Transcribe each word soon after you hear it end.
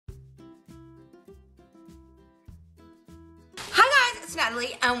it's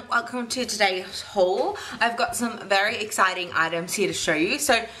Natalie and welcome to today's haul. I've got some very exciting items here to show you.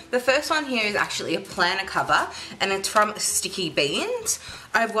 So the first one here is actually a planner cover and it's from Stickebeans.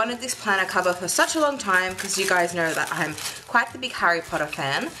 I've wanted this planner cover for such a long time because you guys know that I'm quite the big Harry Potter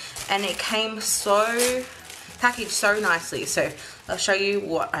fan, and it came so packaged so nicely. So I'll show you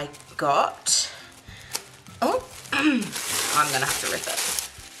what I got. Oh, I'm gonna have to rip it.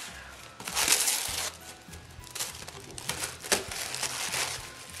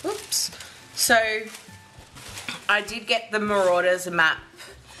 Oops. So I did get the Marauders map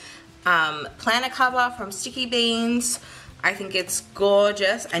planner cover from Stickebeans. I think it's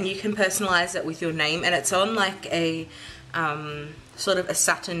gorgeous, and you can personalize it with your name, and it's on like a sort of a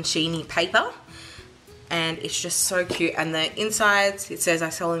satin sheeny paper, and it's just so cute. And the insides, it says, I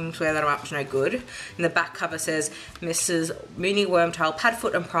solemnly swear that I'm up to no good. And the back cover says, Mrs. Mooney Wormtail,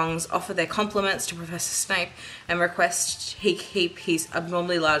 Padfoot and Prongs offer their compliments to Professor Snape and request he keep his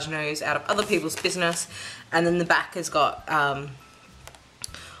abnormally large nose out of other people's business. And then the back has got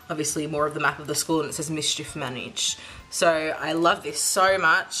obviously more of the map of the school, and it says mischief managed. So I love this so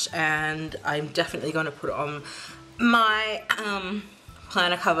much, and I'm definitely going to put it on my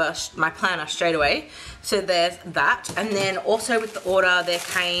planner cover, my planner straight away. So there's that. And then also with the order there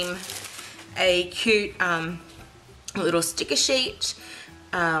came a cute little sticker sheet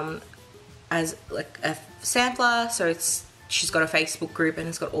as like a sampler. So she's got a Facebook group and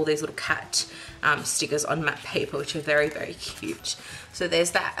it's got all these little cat stickers on matte paper, which are very, very cute. So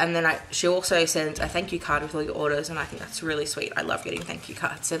there's that. And then she also sends a thank you card with all your orders, and I think that's really sweet. I love getting thank you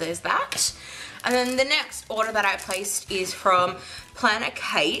cards. So there's that. And then the next order that I placed is from Planner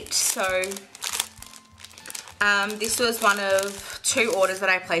Kate. So this was one of 2 orders that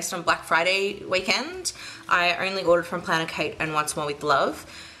I placed on Black Friday weekend. I only ordered from Planner Kate and Once More with Love.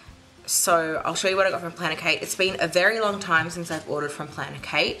 So I'll show you what I got from Planner Kate. It's been a very long time since I've ordered from Planner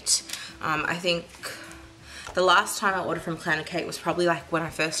Kate. I think the last time I ordered from Planner Kate was probably like when I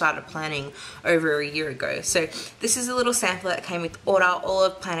first started planning over a year ago. So this is a little sampler that came with order. All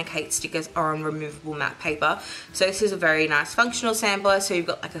of Planner Kate's stickers are on removable matte paper. So this is a very nice functional sampler. So you've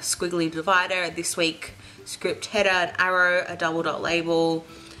got like a squiggly divider this week, script header, an arrow, a double dot label,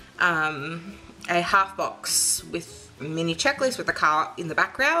 a half box with mini checklist with a car in the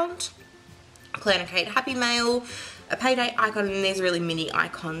background, Planner Kate Happy Mail, a payday icon, and these really mini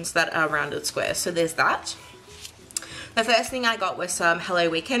icons that are rounded squares. So there's that. The first thing I got was some Hello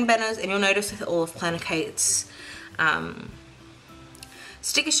Weekend banners, and you'll notice with all of Planner Kate's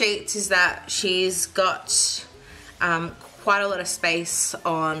sticker sheets is that she's got quite a lot of space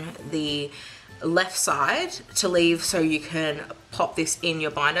on the left side to leave so you can pop this in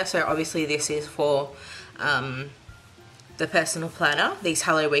your binder. So obviously this is for the personal planner, these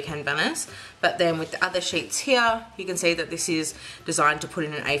Hello Weekend banners, but then with the other sheets here you can see that this is designed to put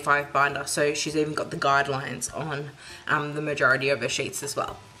in an A5 binder. So she's even got the guidelines on the majority of her sheets as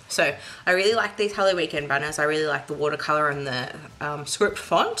well. So I really like these Hello Weekend banners. I really like the watercolor and the script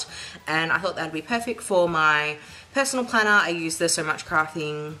font, and I thought that'd be perfect for my personal planner. I use the So Much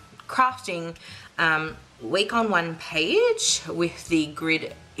Crafting week on one page with the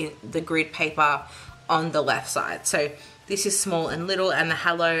grid paper on the left side. So this is small and little, and the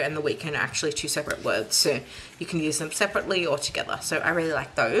hello and the weekend are actually 2 separate words, so you can use them separately or together. So I really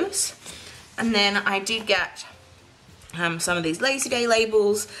like those. And then I did get some of these Lazy Day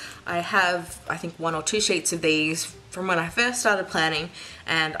labels. I have, I think, 1 or 2 sheets of these from when I first started planning,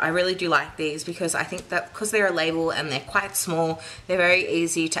 and I really do like these because I think that because they're a label and they're quite small, they're very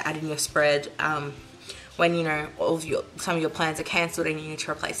easy to add in your spread when you know some of your plans are cancelled and you need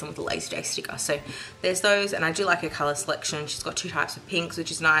to replace them with a Lazy Day sticker. So there's those, and I do like her colour selection. She's got 2 types of pinks, which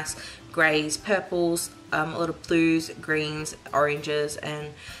is nice, greys, purples, a lot of blues, greens, oranges, and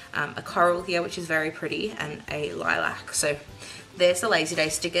a coral here, which is very pretty, and a lilac. So there's the Lazy Day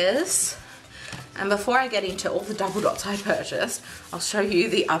stickers. And before I get into all the double dots I purchased, I'll show you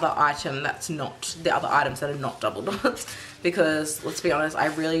the other item that's not, the other items that are not double dots, because let's be honest, I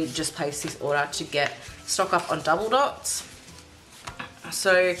really just placed this order to get stock up on double dots.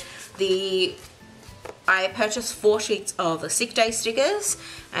 So I purchased 4 sheets of the Sick Day stickers,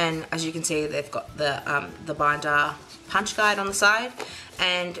 and as you can see they've got the binder punch guide on the side,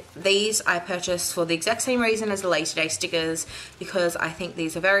 and these I purchased for the exact same reason as the Lazy Day stickers, because I think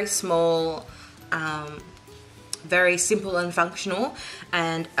these are very small, very simple and functional,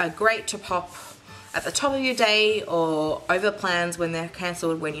 and are great to pop at the top of your day or over plans when they're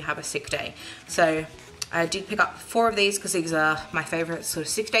cancelled when you have a sick day. So I did pick up 4 of these because these are my favourite sort of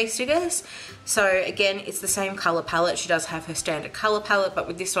sick day stickers. So again, it's the same colour palette. She does have her standard colour palette, but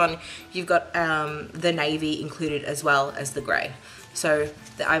with this one you've got the navy included as well as the grey. So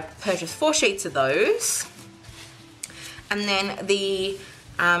I purchased 4 sheets of those. And then the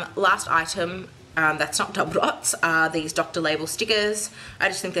last item that's not double dots are these Dr. Label stickers. I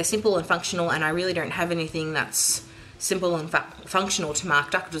just think they're simple and functional, and I really don't have anything that's simple and functional to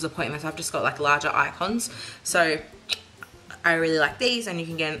mark doctor's appointments. I've just got like larger icons. So I really like these, and you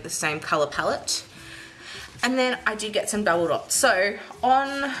can get the same color palette. And then I did get some double dots. So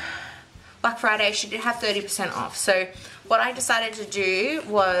on Black Friday, she did have 30% off. So what I decided to do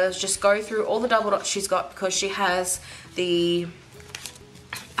was just go through all the double dots she's got, because she has the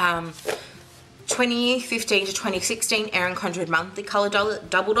 2015 to 2016 Erin Condren monthly color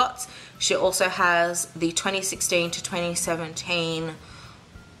double dots. She also has the 2016 to 2017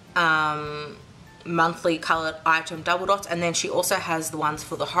 monthly colored item double dots, and then she also has the ones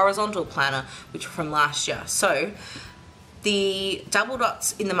for the horizontal planner, which were from last year. So the double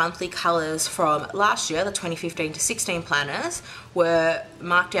dots in the monthly colors from last year, the 2015 to 16 planners, were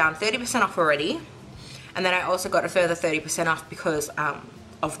marked down 30% off already, and then I also got a further 30% off because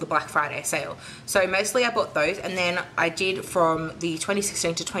of the Black Friday sale. So mostly I bought those, and then I did from the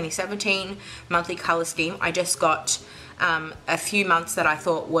 2016 to 2017 monthly color scheme, I just got a few months that I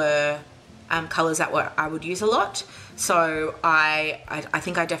thought were colors that I would use a lot. So I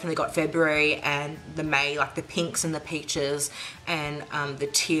think I definitely got February and the May, like the pinks and the peaches and the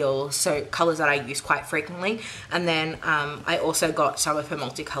teal, so colors that I use quite frequently. And then I also got some of her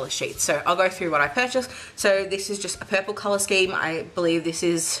multicolor sheets. So I'll go through what I purchased. So this is just a purple color scheme. I believe this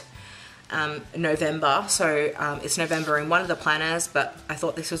is November, so it's November in one of the planners, but I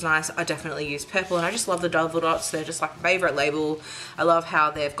thought this was nice. I definitely used purple, and I just love the double dots. They're just like my favorite label. I love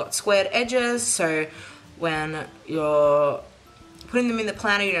how they've got squared edges, so when you're putting them in the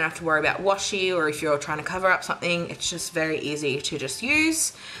planner, you don't have to worry about washi, or if you're trying to cover up something, it's just very easy to just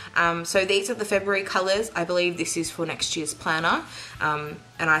use. So these are the February colors. I believe this is for next year's planner, and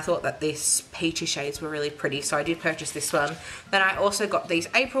I thought that these peachy shades were really pretty, so I did purchase this one. Then I also got these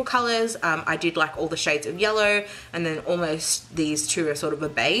April colors. I did like all the shades of yellow, and then almost these two are sort of a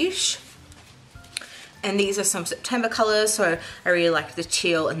beige. And these are some September colors, so I really like the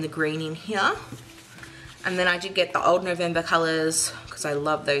teal and the green in here. And then I did get the old November colors, because I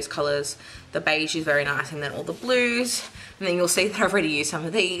love those colors. The beige is very nice, and then all the blues. And then you'll see that I've already used some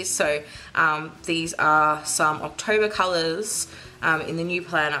of these. So these are some October colors in the new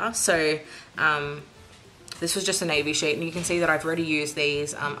planner. So this was just a navy sheet, and you can see that I've already used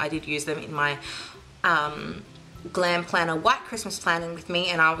these. I did use them in my Glam Planner White Christmas Planning with me,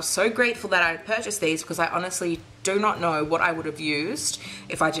 and I was so grateful that I purchased these, because I honestly do not know what I would have used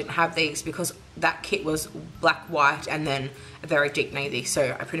if I didn't have these, because that kit was black, white, and then a very deep navy,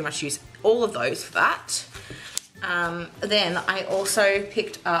 so I pretty much used all of those for that. Then I also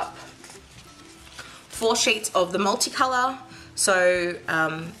picked up 4 sheets of the multicolor. So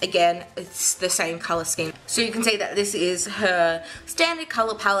again, it's the same color scheme. So you can see that this is her standard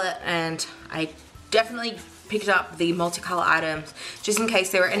color palette, and I definitely picked up the multicolor items just in case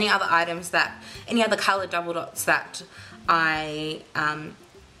there were any other items that, any other color double dots that I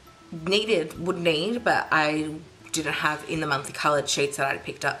would need, but I didn't have in the monthly colored sheets that I'd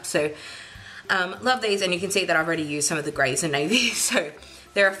picked up. So love these, and you can see that I've already used some of the grays and navies. So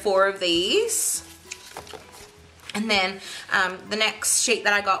there are 4 of these. And then the next sheet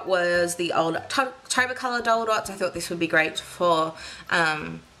that I got was the old October color double dots. I thought this would be great for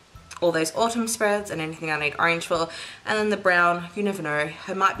all those autumn spreads and anything I need orange for. And then the brown, you never know,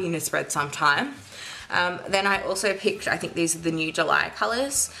 it might be in a spread sometime. Then I also picked, I think these are the new July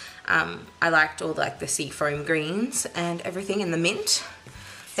colors. I liked all like the seafoam greens and everything, and the mint.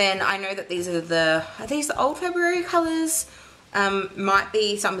 Then I know that these are these the old February colors? Might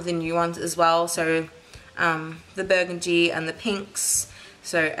be some of the new ones as well. So the burgundy and the pinks,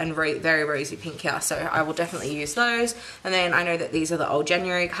 so, and very rosy pink here, so I will definitely use those. And then I know that these are the old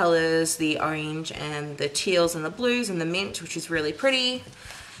January colors, the orange and the teals and the blues and the mint, which is really pretty.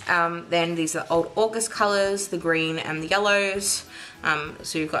 Then these are old August colors, the green and the yellows.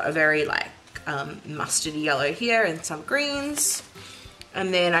 So you've got a very like mustardy yellow here and some greens.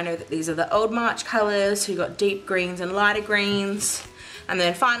 And then I know that these are the old March colors, so you've got deep greens and lighter greens. And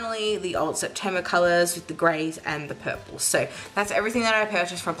then finally, the old September colors with the grays and the purples. So that's everything that I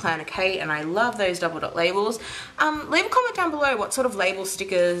purchased from Planner Kate, and I love those double dot labels. Leave a comment down below what sort of label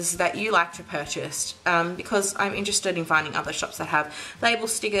stickers that you like to purchase, because I'm interested in finding other shops that have label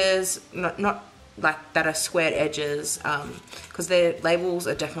stickers, not like that are squared edges, because their labels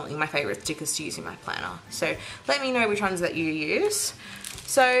are definitely my favorite stickers to use in my planner. So let me know which ones that you use.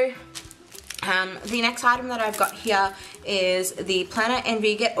 So The next item that I've got here is the Planner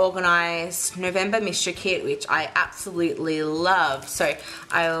Envy Get Organized November Mystery Kit, which I absolutely love. So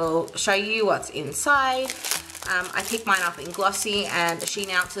I'll show you what's inside. I picked mine up in glossy, and she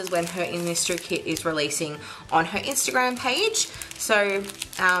announces when her mystery kit is releasing on her Instagram page. So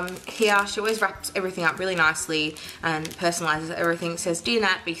here she always wraps everything up really nicely and personalizes everything. It says, "Dear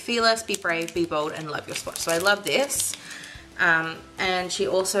Nat, be fearless, be brave, be bold, and love your spot." So I love this. And she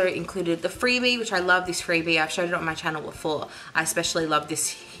also included the freebie, which I love this freebie. I've showed it on my channel before. I especially love this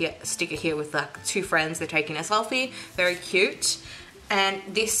here, sticker here with like two friends. They're taking a selfie. Very cute. And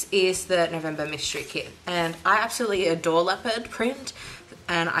this is the November Mystery Kit. And I absolutely adore leopard print.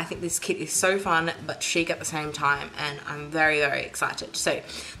 And I think this kit is so fun but chic at the same time. And I'm very, very excited. So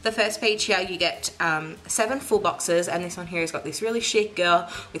the first page here, you get 7 full boxes. And this one here has got this really chic girl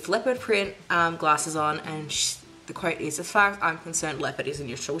with leopard print glasses on. And the quote is, "As far as I'm concerned, leopard is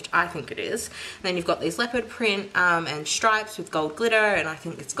neutral," which I think it is. And then you've got these leopard print and stripes with gold glitter, and I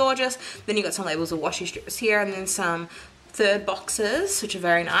think it's gorgeous. Then you've got some labels of washi strips here, and then some third boxes, which are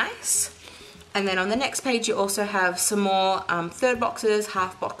very nice. And then on the next page, you also have some more third boxes,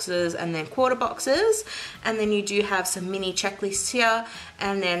 half boxes, and then quarter boxes. And then you do have some mini checklists here.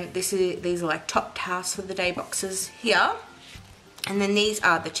 And then these are like top tasks for the day boxes here. And then these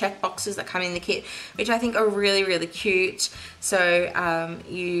are the check boxes that come in the kit, which I think are really, really cute. So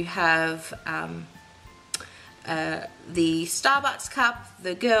you have the Starbucks cup,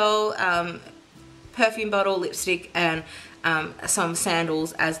 the girl, perfume bottle, lipstick, and some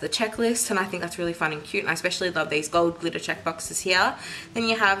sandals as the checklist. And I think that's really fun and cute. And I especially love these gold glitter check boxes here. Then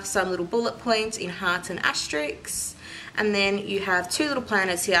you have some little bullet points in hearts and asterisks. And then you have 2 little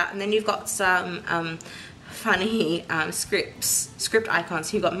planners here. And then you've got some funny script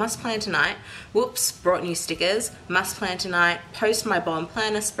icons. You've got must plan tonight, whoops, brought new stickers, must plan tonight, post my bomb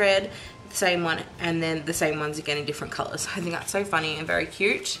planner spread, the same one, and then the same ones again in different colors. I think that's so funny and very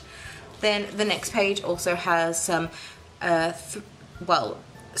cute. Then the next page also has some 9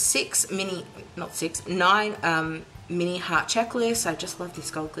 mini heart checklists. I just love this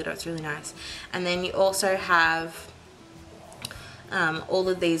gold glitter, it's really nice. And then you also have all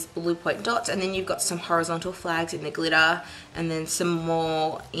of these blue point dots, and then you've got some horizontal flags in the glitter, and then some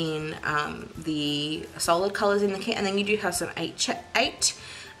more in the solid colors in the kit. And then you do have some 8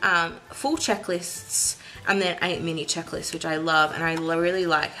 full checklists, and then 8 mini checklists, which I love. And I really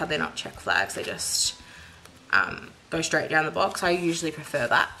like how they're not check flags, they just go straight down the box. I usually prefer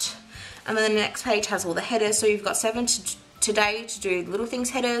that. And then the next page has all the headers. So you've got 7 today to do little things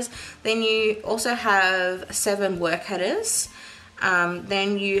headers. Then you also have 7 work headers.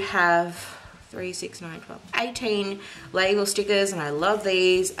 Then you have 3, 6, 9, 12, 18 label stickers, and I love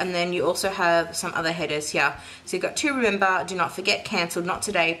these. And then you also have some other headers here. So you've got 2 remember, do not forget, cancelled, not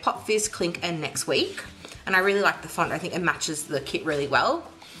today, pop fizz, clink, and next week. And I really like the font. I think it matches the kit really well.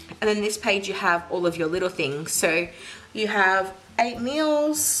 And then this page you have all of your little things. So you have 8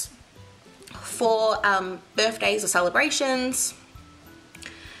 meals for birthdays or celebrations,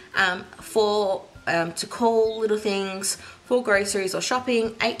 4 to call little things, 4 groceries or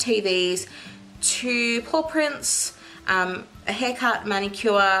shopping, 8 TVs, 2 paw prints, a haircut,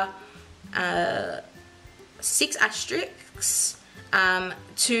 manicure, 6 asterisks,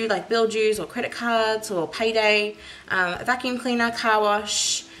 2 like bill dues or credit cards or payday, a vacuum cleaner, car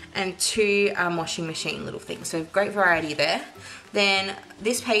wash, and 2 washing machine little things. So great variety there. Then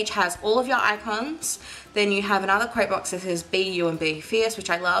this page has all of your icons. Then you have another quote box that says be you and be fierce, which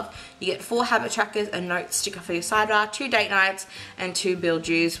I love. You get 4 habit trackers, a note sticker for your sidebar, 2 date nights, and 2 bill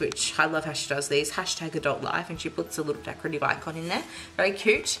dues, which I love how she does these. Hashtag adult life, and she puts a little decorative icon in there. Very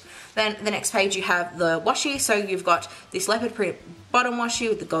cute. Then the next page you have the washi. So you've got this leopard print bottom washi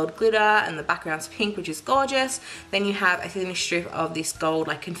with the gold glitter, and the background's pink, which is gorgeous. Then you have a thin strip of this gold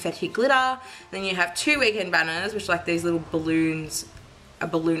like confetti glitter. Then you have 2 weekend banners, which are like these little balloons,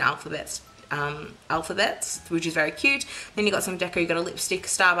 balloon alphabets, which is very cute. Then you got some deco. You got a lipstick,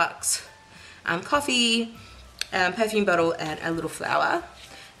 Starbucks, coffee, perfume bottle, and a little flower.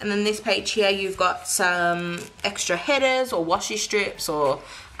 And then this page here, you've got some extra headers or washi strips or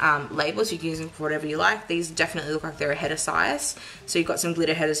labels. You can use them for whatever you like. These definitely look like they're a header size. So you've got some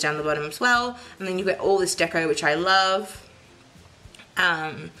glitter headers down the bottom as well. And then you've got all this deco, which I love.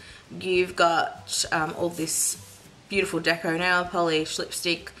 You've got all this beautiful deco, nail polish,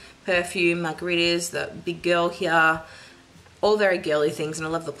 lipstick, perfume, margaritas, the big girl here, all very girly things, and I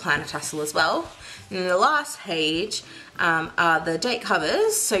love the planner tassel as well. And then the last page are the date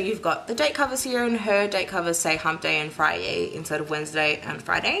covers. So you've got the date covers here, and her date covers say hump day and Friday instead of Wednesday and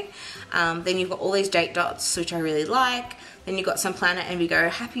Friday. Then you've got all these date dots, which I really like. Then you've got some Planet and Vigo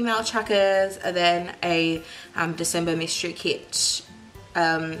Happy Mail trackers, and then a December mystery kit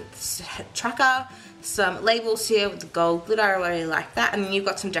tracker, some labels here with the gold glitter. I really like that. And then you've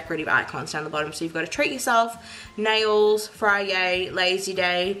got some decorative icons down the bottom. So you've got to treat yourself, nails, Friday, lazy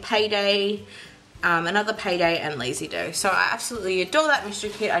day, payday, another payday, and lazy day. So I absolutely adore that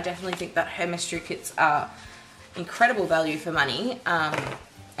mystery kit. I definitely think that her mystery kits are incredible value for money,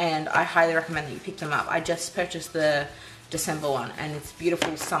 and I highly recommend that you pick them up. I just purchased the December one, and it's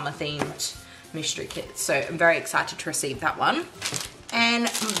beautiful summer themed mystery kit, so I'm very excited to receive that one. And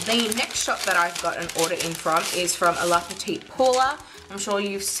the next shop that I've got an order in from is from La Petite Paula. I'm sure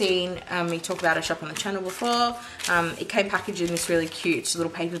you've seen me talk about a shop on the channel before. It came packaged in this really cute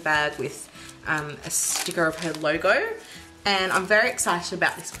little paper bag with a sticker of her logo, and I'm very excited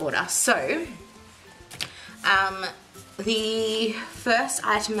about this order. So the first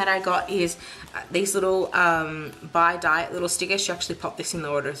item that I got is these little Buy Diet little stickers. She actually popped this in the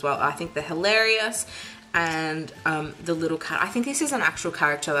order as well. I think they're hilarious. And the little cat, I think this is an actual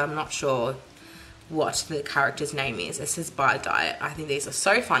character. I'm not sure what the character's name is. It says Buy Diet. I think these are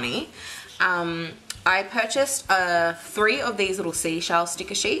so funny. I purchased 3 of these little seashell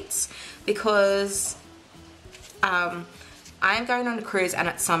sticker sheets because I am going on a cruise and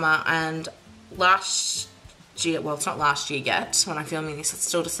it's summer, and last year, well, it's not last year yet when I'm filming this, it's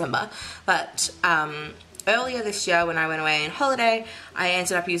still December, but earlier this year when I went away on holiday, I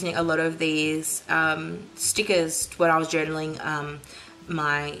ended up using a lot of these stickers when I was journaling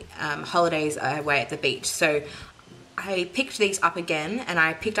my holidays away at the beach. So I picked these up again, and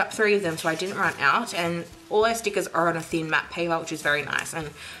I picked up 3 of them so I didn't run out, and all her stickers are on a thin matte paper, which is very nice,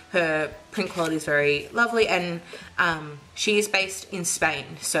 and her print quality is very lovely, and she is based in Spain,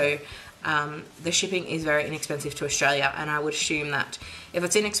 so the shipping is very inexpensive to Australia, and I would assume that if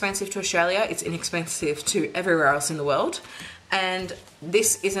it's inexpensive to Australia, it's inexpensive to everywhere else in the world. And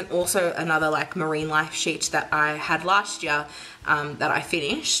this isn't also another like marine life sheet that I had last year that I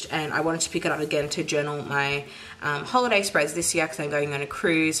finished, and I wanted to pick it up again to journal my holiday spreads this year because I'm going on a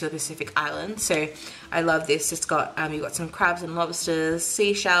cruise to the Pacific Islands. So I love this. It's got you've got some crabs and lobsters,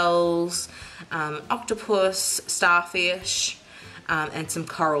 seashells, octopus, starfish, and some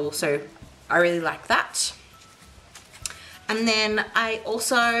coral. So I really like that. And then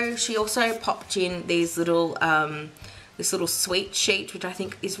she also popped in these little this little sweet sheet, which I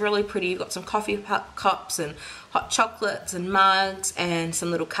think is really pretty. You've got some coffee cups and hot chocolates and mugs and some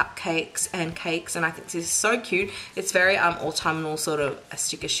little cupcakes and cakes, and I think this is so cute. It's very autumnal sort of a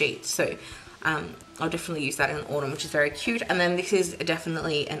sticker sheet, so I'll definitely use that in autumn, which is very cute. And then this is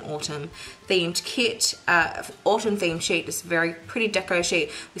definitely an autumn themed kit, autumn themed sheet. It's a very pretty deco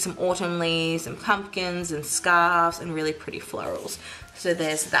sheet with some autumn leaves and pumpkins and scarves and really pretty florals. So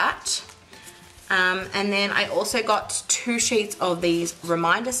there's that. And then I also got 2 sheets of these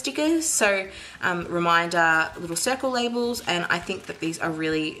reminder stickers, so reminder little circle labels, and I think that these are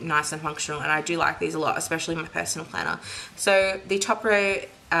really nice and functional, and I do like these a lot, especially in my personal planner. So the top row,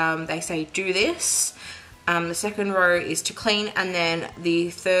 they say do this, the second row is to clean, and then the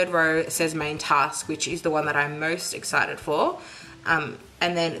third row says main task, which is the one that I'm most excited for.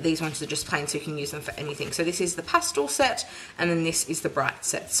 And then these ones are just plain, so you can use them for anything. So this is the pastel set, and then this is the bright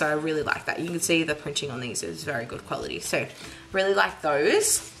set. So I really like that. You can see the printing on these is very good quality. So really like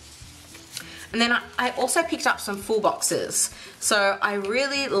those. And then I also picked up some full boxes. So I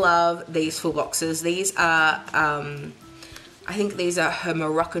really love these full boxes. These are, I think these are her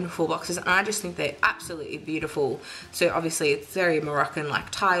Moroccan full boxes, and I just think they're absolutely beautiful. So obviously it's very Moroccan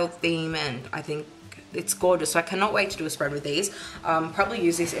like tile theme, and I think it's gorgeous. So I cannot wait to do a spread with these. Probably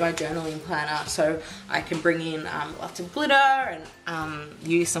use this in my journaling planner so I can bring in lots of glitter and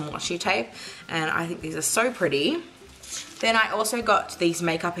use some washi tape, and I think these are so pretty. Then I also got these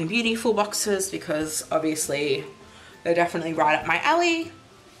makeup and beauty full boxes because obviously they're definitely right up my alley.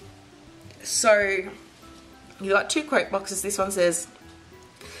 So you got 2 quote boxes. This one says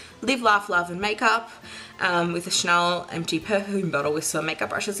live, laugh, love and makeup, with a Chanel empty perfume bottle with some makeup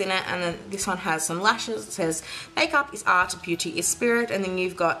brushes in it. And then this one has some lashes. It says makeup is art, beauty is spirit. And then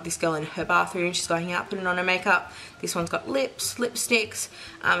you've got this girl in her bathroom, she's going out putting on her makeup. This one's got lips, lipsticks,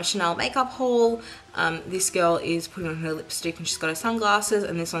 a Chanel makeup haul. This girl is putting on her lipstick and she's got her sunglasses,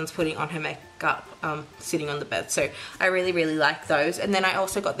 and this one's putting on her makeup sitting on the bed. So I really, really like those. And then I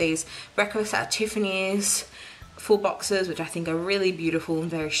also got these Breakfast at Tiffany's full boxes, which I think are really beautiful and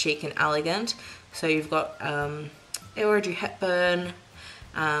very chic and elegant. So you've got Audrey Hepburn,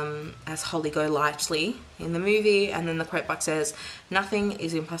 as Holly Go Lightly in the movie, and then the quote box says, "Nothing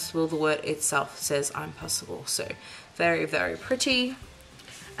is impossible, the word itself says I'm possible." So very, very pretty.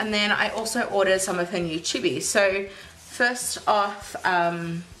 And then I also ordered some of her new chibis. So first off,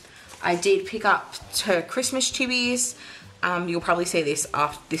 I did pick up her Christmas chibis. You'll probably see this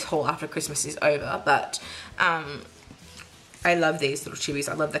haul after Christmas is over, but I love these little chibis.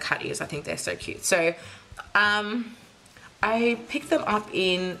 I love the cat ears. I think they're so cute. So I picked the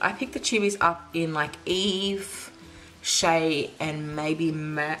chibis up in like Eve, Shay, and maybe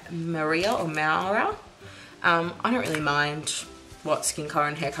Maria or Maura. I don't really mind what skin color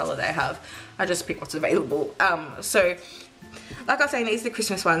and hair color they have. I just pick what's available. So like I was saying, these are the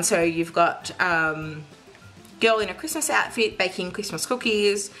Christmas ones. So you've got girl in a Christmas outfit baking Christmas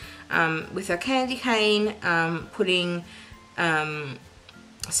cookies with her candy cane,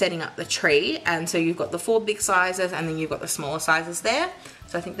 setting up the tree. And so you've got the 4 big sizes, and then you've got the smaller sizes there.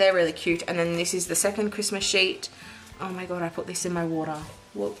 So I think they're really cute. And then this is the second Christmas sheet. Oh my god, I put this in my water.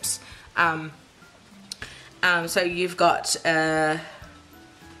 Whoops. So you've got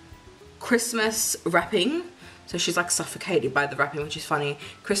Christmas wrapping. So she's like suffocated by the wrapping, which is funny.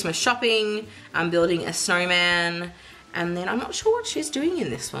 Christmas shopping, building a snowman, and then I'm not sure what she's doing in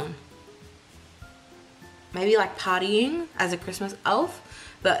this one. Maybe like partying as a Christmas elf,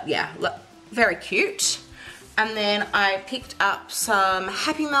 but yeah, look, very cute. And then I picked up some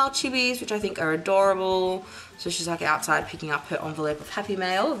Happy Mail chibis, which I think are adorable. So she's like outside picking up her envelope of Happy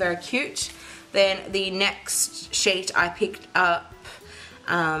Mail, very cute. Then the next sheet I picked up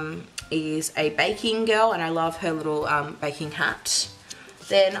is a baking girl, and I love her little baking hat.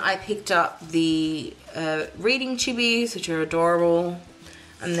 Then I picked up the reading chibis, which are adorable.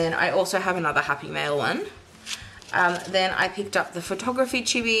 And then I also have another Happy Mail one. Then I picked up the photography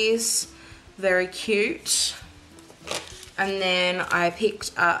chibis, very cute. And then I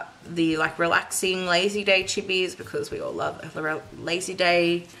picked up the like relaxing lazy day chibis, because we all love a lazy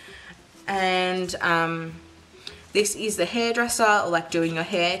day. And this is the hairdresser, or like doing your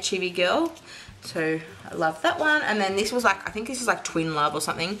hair chibi girl. So I love that one. And then this was like, I think this is like Twin Love or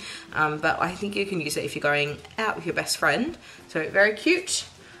something. But I think you can use it if you're going out with your best friend. So very cute.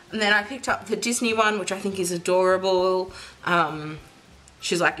 And then I picked up the Disney one, which I think is adorable.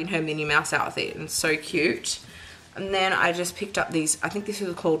 She's like in her Minnie Mouse outfit and so cute. And then I just picked up these, I think this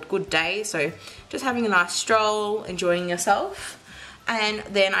is called Good Day. So just having a nice stroll, enjoying yourself. And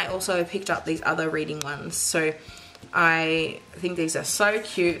then I also picked up these other reading ones. So I think these are so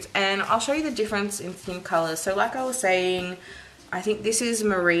cute. And I'll show you the difference in skin colors. So like I was saying, I think this is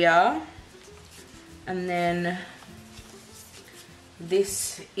Maria. And then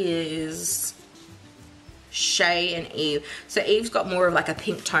this is Shay and Eve. So Eve's got more of like a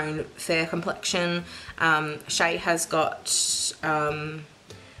pink tone fair complexion. Shay has got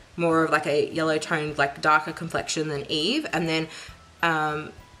more of like a yellow toned like darker complexion than Eve. And then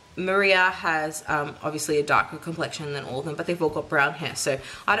Maria has obviously a darker complexion than all of them, but they've all got brown hair, so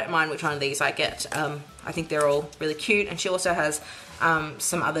I don't mind which one of these I get. I think they're all really cute, and she also has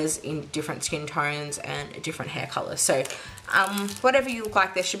some others in different skin tones and different hair colors. So whatever you look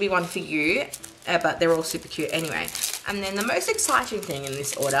like, there should be one for you, but they're all super cute anyway. And then the most exciting thing in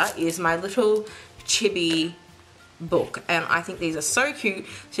this order is my little chibi book, and I think these are so cute.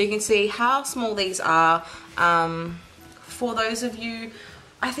 So you can see how small these are. For those of you,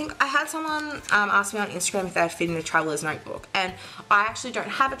 I think I had someone ask me on Instagram if they'd fit in a traveler's notebook, and I actually don't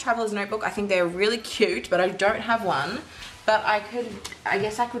have a traveler's notebook. I think they're really cute, but I don't have one. But I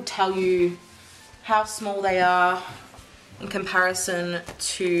guess I could tell you how small they are in comparison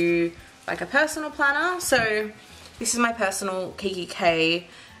to like a personal planner. So this is my personal Kiki K,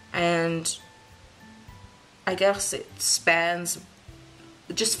 and I guess it spans,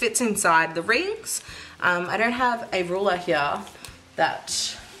 it just fits inside the rings. I don't have a ruler here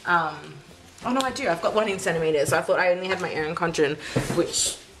that, oh no I do, I've got one in centimeters. So I thought I only had my Erin Condren,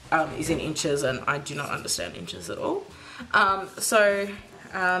 which is in inches, and I do not understand inches at all.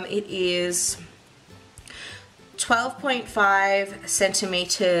 It is 12.5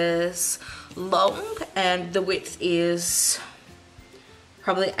 centimeters long, and the width is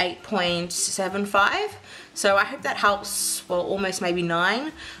probably 8.75. So I hope that helps, well, almost maybe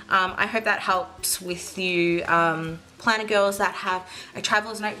 9. I hope that helps with you planner girls that have a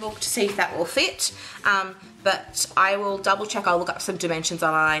traveler's notebook, to see if that will fit. But I will double check. I'll look up some dimensions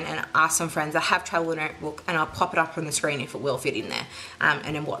online and ask some friends that have traveler notebook, and I'll pop it up on the screen if it will fit in there,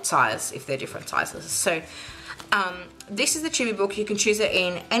 and in what size, if they're different sizes. So this is the chibi book. You can choose it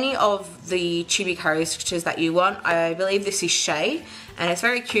in any of the chibi coasters that you want. I believe this is Shay, and it's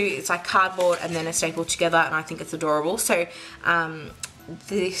very cute. It's like cardboard and then a stapled together, and I think it's adorable. So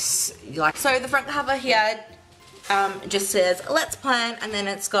this, like, so the front cover here just says let's plan, and then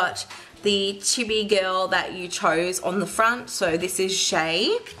it's got the chibi girl that you chose on the front. So this is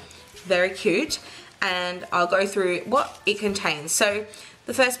Shay, very cute, and I'll go through what it contains. So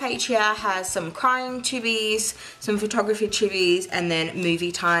the first page here has some crying chibis, some photography chibis, and then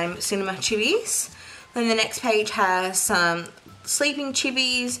movie time cinema chibis. Then the next page has some sleeping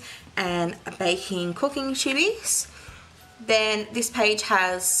chibis and baking cooking chibis. Then this page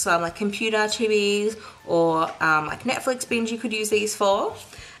has some like computer chibis or like Netflix binge you could use these for.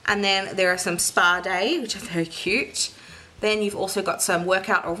 And then there are some spa day, which are very cute. Then you've also got some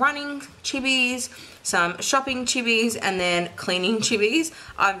workout or running chibis, some shopping chibis, and then cleaning chibis.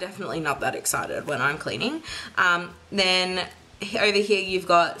 I'm definitely not that excited when I'm cleaning. Then over here you've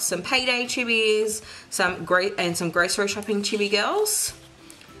got some payday chibis, some grocery shopping chibi girls.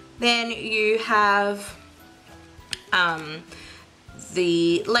 Then you have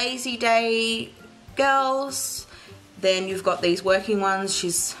the lazy day girls. Then you've got these working ones.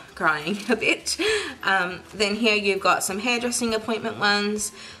 She's crying a bit. Then here you've got some hairdressing appointment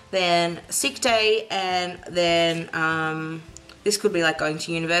ones. Then sick day, and then this could be like going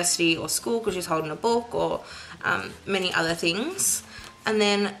to university or school because she's holding a book, or many other things. And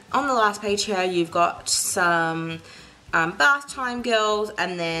then on the last page here you've got some bath time girls,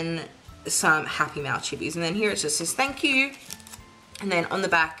 and then some Happy Mail chibis. And then here it just says thank you. And then on the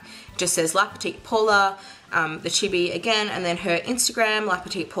back it just says La Petite Paula, the chibi again, and then her Instagram, La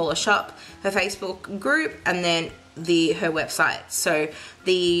Petite Paula Shop, her Facebook group, and then her website. So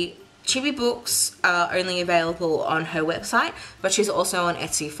the chibi books are only available on her website, but she's also on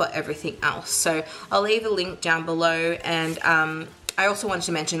Etsy for everything else. So I'll leave a link down below, and I also wanted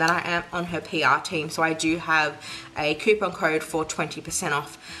to mention that I am on her PR team, so I do have a coupon code for 20%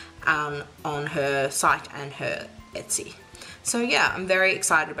 off on her site and her Etsy. So yeah, I'm very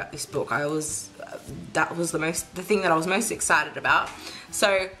excited about this book. That was the thing that I was most excited about.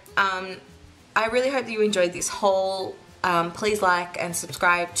 So I really hope that you enjoyed this haul. Please like and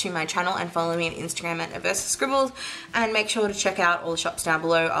subscribe to my channel and follow me on Instagram at naversascribbles, and make sure to check out all the shops down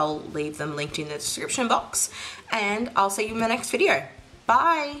below. I'll leave them linked in the description box, and I'll see you in my next video.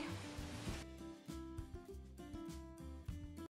 Bye!